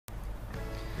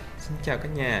Xin chào cả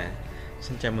nhà,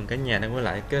 xin chào mừng cả nhà đã quay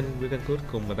lại kênh QUİC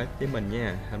cùng với bác với mình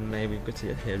nha. Hôm nay mình có sẽ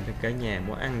giới thiệu cho cả nhà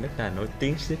món ăn rất là nổi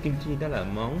tiếng xứ Kim Chi, đó là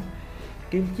món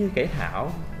kim chi cải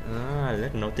thảo. Đó,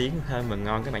 rất nổi tiếng, thơm và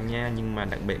ngon các bạn nha. Nhưng mà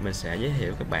đặc biệt mình sẽ giới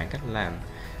thiệu các bạn cách làm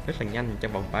rất là nhanh,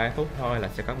 trong vòng 3 phút thôi là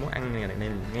sẽ có món ăn này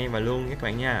ngay và luôn các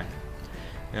bạn nha.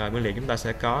 Rồi nguyên liệu chúng ta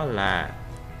sẽ có là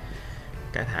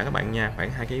cải thảo các bạn nha,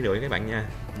 khoảng 2,5 kg các bạn nha,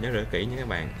 nhớ rửa kỹ nha các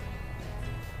bạn.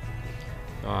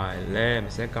 Rồi lê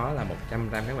mình sẽ có là 100g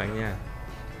các bạn nha.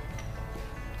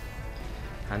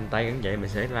 Hành tây cũng vậy, mình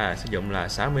sẽ sử dụng là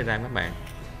 60g các bạn.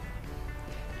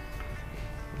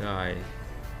 Rồi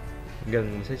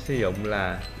gừng mình sẽ sử dụng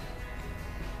là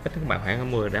ít các bạn,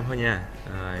 khoảng 10g thôi nha.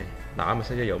 Rồi tỏi mình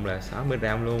sẽ sử dụng là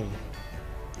 60g luôn.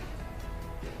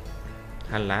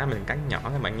 Hành lá mình cắt nhỏ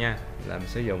các bạn nha, là mình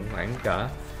sử dụng khoảng cỡ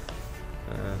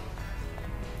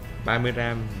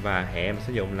 30g, và hẹ mình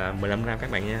sử dụng là 15g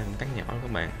các bạn nha, mình cắt nhỏ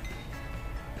các bạn.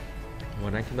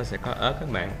 Ngoài ra chúng ta sẽ có ớt các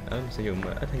bạn, ớt mình sử dụng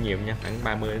ít hay nhiều nha, khoảng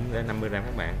 30 đến 50g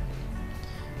các bạn.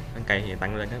 Ăn cay thì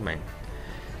tăng lên các bạn.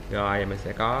 Rồi mình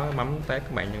sẽ có mắm tép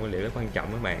các bạn, nhưng nguyên liệu rất quan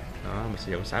trọng các bạn. Đó, mình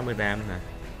sử dụng 60g nè.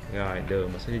 Rồi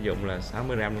đường mình sẽ sử dụng là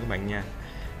 60g luôn các bạn nha.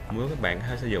 Muối các bạn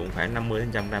có sử dụng khoảng 50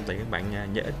 đến 100g tùy các bạn nha,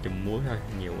 nhớ ít dùng muối thôi,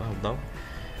 nhiều quá không tốt.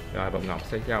 Rồi bột ngọt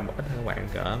sẽ cho một ít các bạn,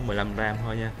 cỡ 15g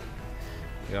thôi nha.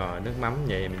 Rồi nước mắm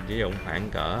vậy mình sử dụng khoảng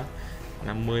cỡ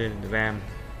 50g,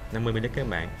 50ml các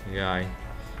bạn. Rồi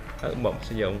ớt bột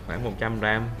sử dụng khoảng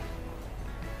 100g.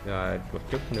 Rồi một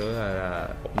chút nữa là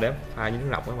bột nếp pha với nước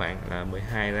lọc các bạn, là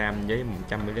 12g với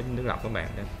 100ml nước lọc các bạn,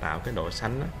 để tạo cái độ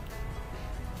sánh đó.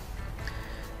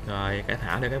 Rồi cải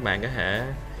thảo thì các bạn có thể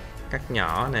cắt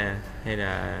nhỏ nè, hay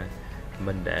là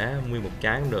mình để nguyên một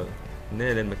trái cũng được.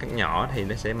 Nếu lên mình cắt nhỏ thì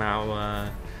nó sẽ mau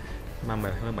mềm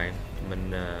hơn các bạn.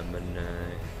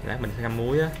 Lát mình sẽ ngâm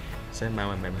muối á, sẽ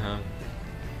mau mềm hơn.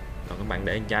 Còn các bạn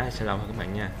để trái sẽ lâu hơn các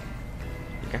bạn nha.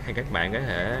 Các bạn có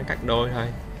thể cắt đôi thôi,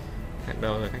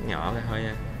 cắt nhỏ ra thôi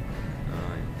nha.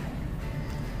 Rồi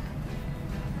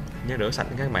nhớ rửa sạch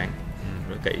các bạn,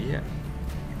 rửa kỹ.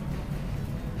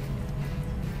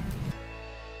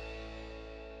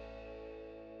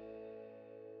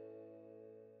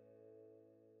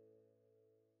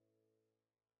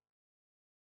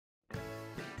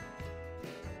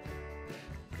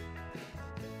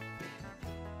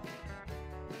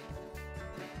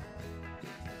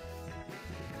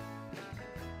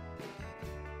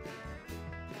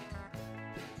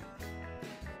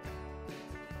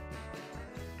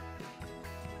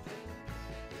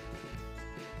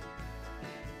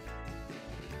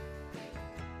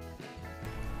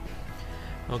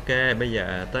 Ok, bây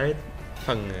giờ tới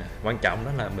phần quan trọng,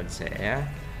 đó là mình sẽ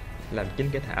làm chín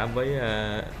cải thảo với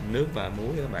nước và muối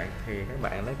các bạn. Thì các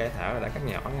bạn lấy cải thảo đã cắt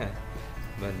nhỏ nha,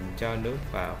 mình cho nước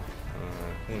vào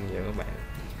không nhiều các bạn,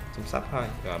 xăm sắp thôi.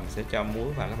 Rồi mình sẽ cho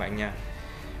muối vào các bạn nha.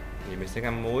 Thì mình sẽ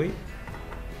ngâm muối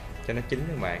cho nó chín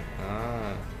các bạn. Đó.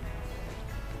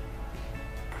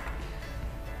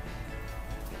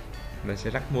 Mình sẽ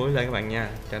rắc muối lên các bạn nha,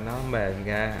 cho nó mềm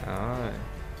ra. Đó.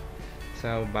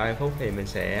 Sau 3 phút thì mình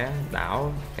sẽ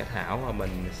đảo cải thảo, và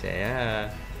mình sẽ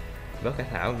vớt cải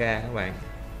thảo ra các bạn.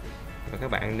 Và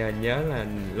các bạn nên nhớ là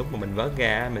lúc mà mình vớt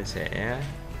ra mình sẽ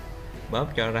bóp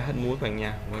cho ra hết muối các bạn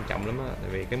nha, quan trọng lắm á, tại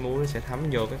vì cái muối sẽ thấm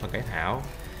vô cái phần cải thảo.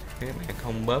 Các bạn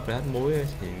không bóp ra hết muối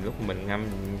thì lúc mà mình ngâm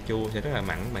chua sẽ rất là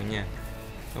mặn các bạn nha,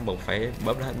 có buộc phải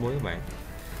bóp ra hết muối các bạn.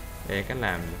 Đây cách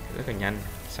làm rất là nhanh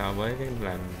so với cái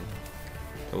làm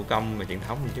thủ công mà truyền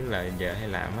thống, chứ là giờ hay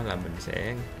làm là mình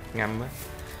sẽ ngâm á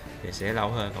thì sẽ lâu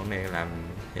hơn, còn này làm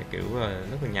thì kiểu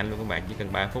rất là nhanh luôn các bạn, chỉ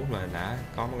cần 3 phút là đã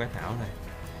có một cái thảo này.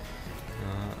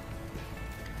 Đó.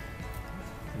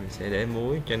 Mình sẽ để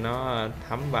muối cho nó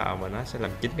thấm vào và nó sẽ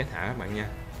làm chín cái thảo các bạn nha.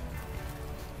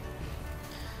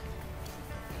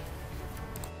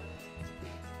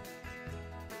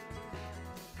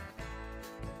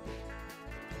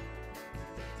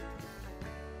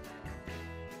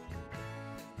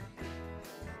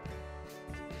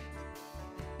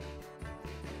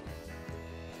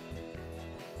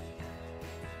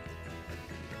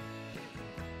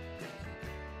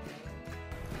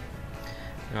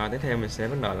 Rồi tiếp theo mình sẽ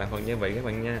bắt đầu là phần gia vị các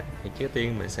bạn nha. Thì trước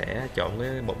tiên mình sẽ trộn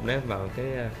cái bột nếp vào cái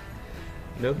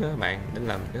nước đó các bạn, để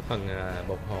làm cái phần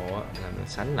bột hồ làm nó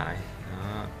sánh lại.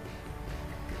 Đó.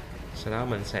 Sau đó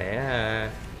mình sẽ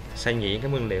xay nhuyễn các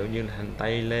nguyên liệu như là hành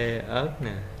tây, lê, ớt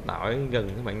nè, tỏi, gừng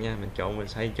các bạn nha, mình trộn mình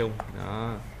xay chung.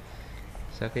 Đó.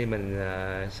 Sau khi mình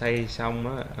xay xong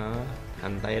đó,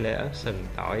 hành tây, lê, ớt, sừng,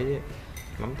 tỏi,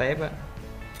 mắm tép á,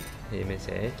 thì mình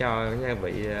sẽ cho cái gia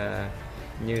vị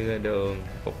như đường,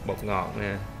 bột ngọt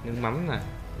nè, nước mắm nè,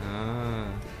 đó,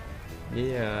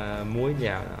 với muối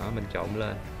vào, đó mình trộn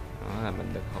lên. Đó là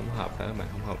mình được hỗn hợp đó các bạn,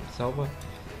 hỗn hợp sốt á.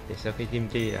 Thì sau khi kim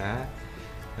chi đã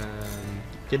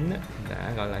chín á,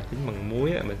 đã gọi là chín bằng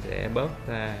muối á, mình sẽ bớt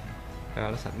ra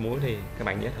nó sạch muối thì các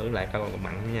bạn nhớ thử lại coi còn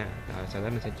mặn nha. Rồi sau đó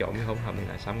mình sẽ trộn cái hỗn hợp này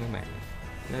lại xong các bạn.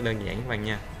 Nó đơn giản các bạn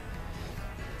nha.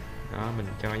 Đó, mình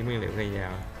cho những nguyên liệu này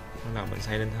vào, bắt đầu mình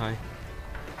xay lên thôi.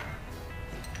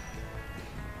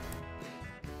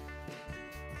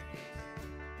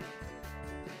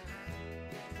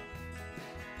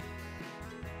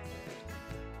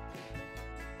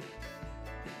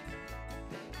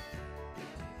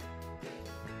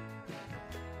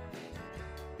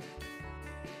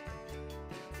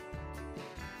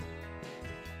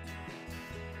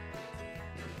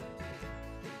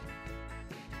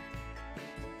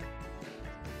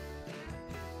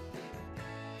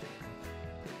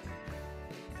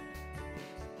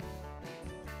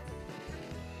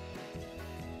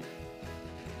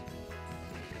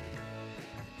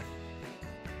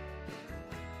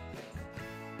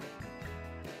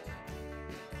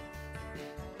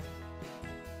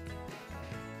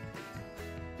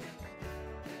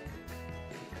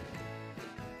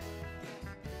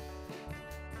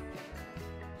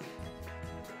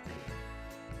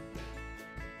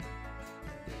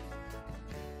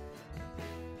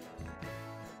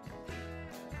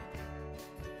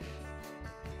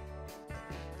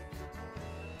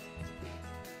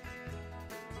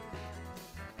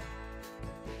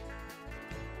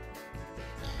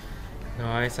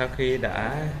 Rồi sau khi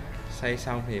đã xay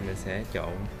xong thì mình sẽ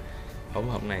trộn hỗn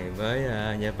hợp này với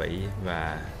gia vị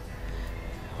và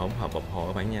hỗn hợp bột hồ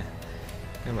các bạn nha.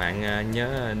 Các bạn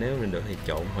nhớ nếu mình được thì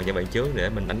trộn hoặc gia vị trước để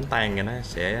mình đánh tan cho nó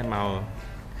sẽ mau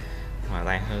hòa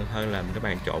tan hơn là các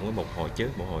bạn trộn với bột hồ trước.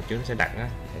 Bột hồ trước nó sẽ đặc á,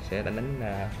 sẽ đánh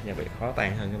gia vị khó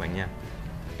tan hơn các bạn nha.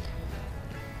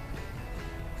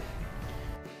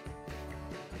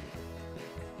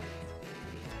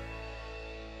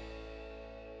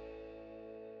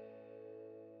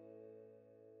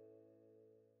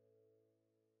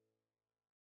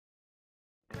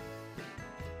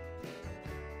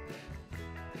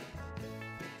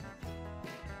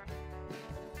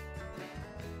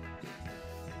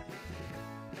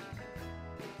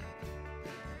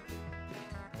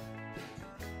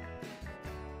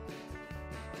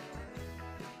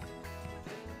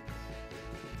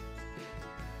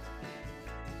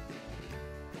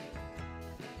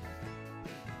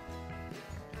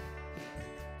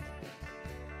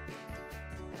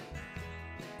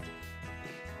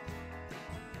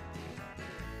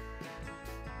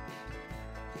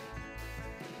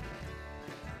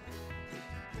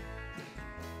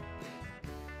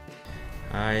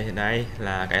 Rồi đây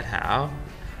là cải thảo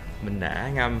mình đã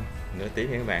ngâm nửa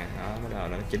tiếng nha các bạn. Đó, bắt đầu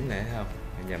nó chín lại thấy không?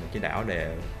 Bây giờ mình chỉ đảo đều,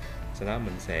 sau đó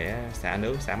mình sẽ xả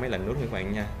nước, xả mấy lần nước các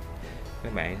bạn nha.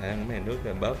 Các bạn phải mấy lần nước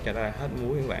rồi bóp cho nó hết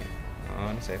muối các bạn. Đó,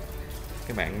 nó sẽ,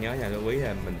 các bạn nhớ nha, lưu ý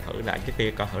là mình thử lại cái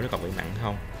kia coi thử nó còn bị mặn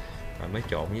không, rồi mới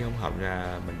trộn với hỗn hợp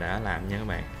là mình đã làm nha các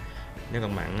bạn. Nếu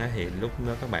còn mặn thì lúc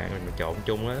đó các bạn mình trộn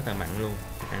chung nó rất là mặn luôn,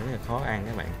 ăn rất là khó ăn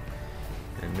các bạn,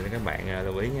 nên các bạn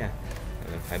lưu ý nha,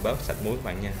 phải bớt sạch muối các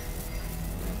bạn nha.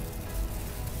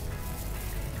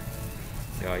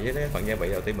 Rồi với cái phần gia vị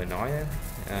đầu tiên mình nói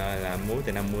là muối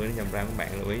từ 50 đến 100 gram, các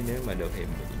bạn lưu ý nếu mà được thì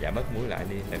giảm bớt muối lại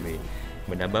đi, tại vì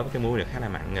mình đã bớt cái muối được khá là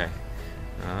mặn rồi.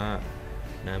 Đó,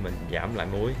 nên mình giảm lại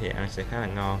muối thì ăn sẽ khá là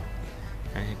ngon.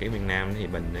 Ăn theo kiểu miền Nam thì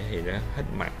mình thì nó hết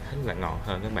mặn, hết là ngọt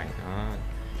hơn các bạn. Đó,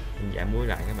 mình giảm muối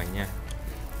lại các bạn nha.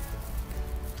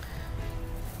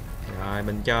 Rồi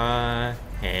mình cho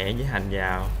hẹ với hành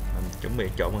vào, mình chuẩn bị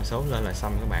trộn con sốt lên là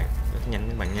xong các bạn, rất nhanh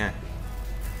các bạn nha.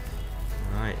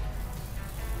 Rồi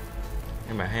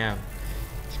các bạn thấy không,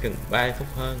 chỉ cần 3 phút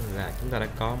hơn là chúng ta đã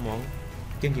có món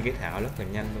trứng chiên cải thảo rất là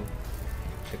nhanh luôn,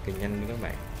 cực kỳ nhanh luôn các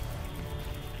bạn.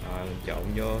 Rồi mình trộn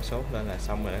vô sốt lên là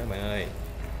xong rồi đó các bạn ơi,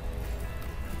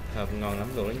 thơm ngon lắm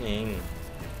luôn đó nha.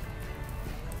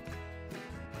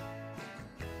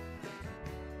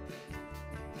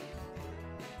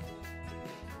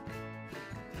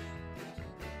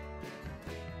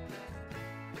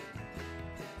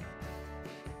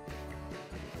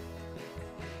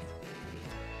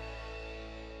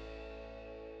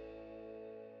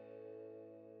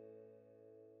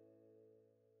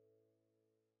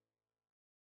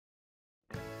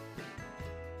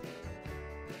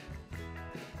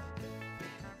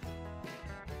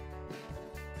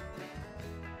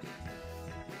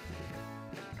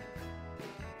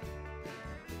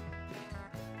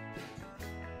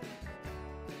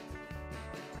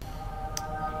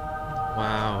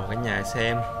 Wow, cả nhà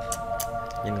xem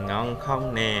nhìn ngon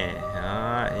không nè.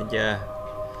 Đó, thấy chưa,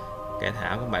 cải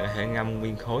thảo các bạn có thể ngâm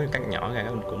nguyên khối cắt nhỏ ra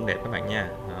cũng đẹp các bạn nha.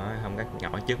 Đó, không cắt nhỏ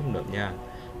trước cũng được nha.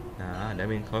 Đó, để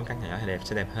biên khối cắt nhỏ thì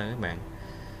sẽ đẹp hơn các bạn.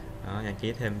 Đó, trang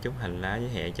trí thêm chút hành lá với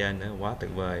hẹ trên nữa, quá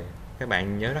tuyệt vời. Các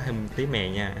bạn nhớ rắc thêm tí mè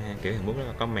nha, kiểu hình bút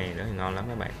nó có mè nữa thì ngon lắm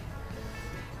các bạn.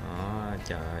 Đó,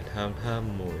 trời thơm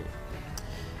thơm mùi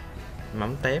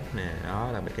mắm tép nè.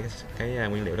 Đó là cái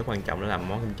nguyên liệu rất quan trọng để làm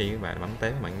món kim chi các bạn, mắm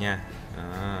tép các bạn nha.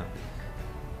 Đó,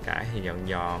 cải thì giòn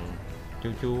giòn, chua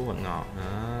chua và ngọt.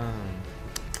 Đó,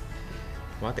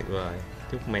 quá tuyệt vời.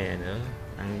 Chút mè nữa,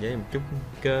 ăn với một chút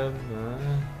cơm nữa,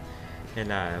 hay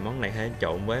là món này hay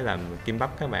trộn với làm kim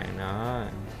bắp các bạn. Đó,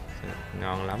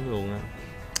 ngon lắm luôn á.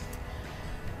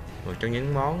 Một trong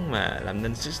những món mà làm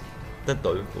nên tên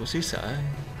tuổi của xứ sở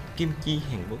kim chi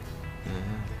Hàn Quốc.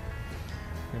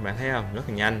 Các bạn thấy không, rất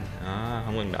là nhanh. Đó,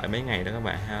 không cần đợi mấy ngày đó các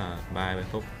bạn ha, 30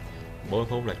 phút 40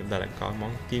 phút là chúng ta đã có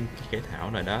món kim chi cải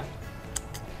thảo rồi đó.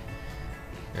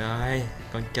 Rồi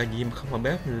con cho Diêm không vào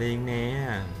bếp liền nè.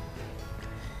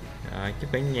 Rồi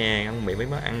chúc cả nhà ăn bị với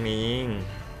món ăn nè.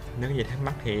 Nếu gì thắc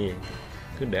mắc thì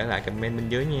cứ để lại comment bên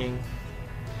dưới nha.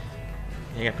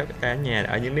 Hẹn gặp các cả nhà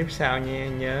ở những clip sau nha.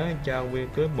 Nhớ cho Quyên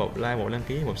cứ một like, một đăng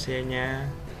ký, một share nha.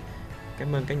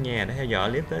 Cảm ơn cả nhà đã theo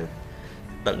dõi clip tới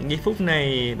tận giây phút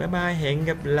này. Bye bye, hẹn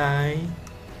gặp lại.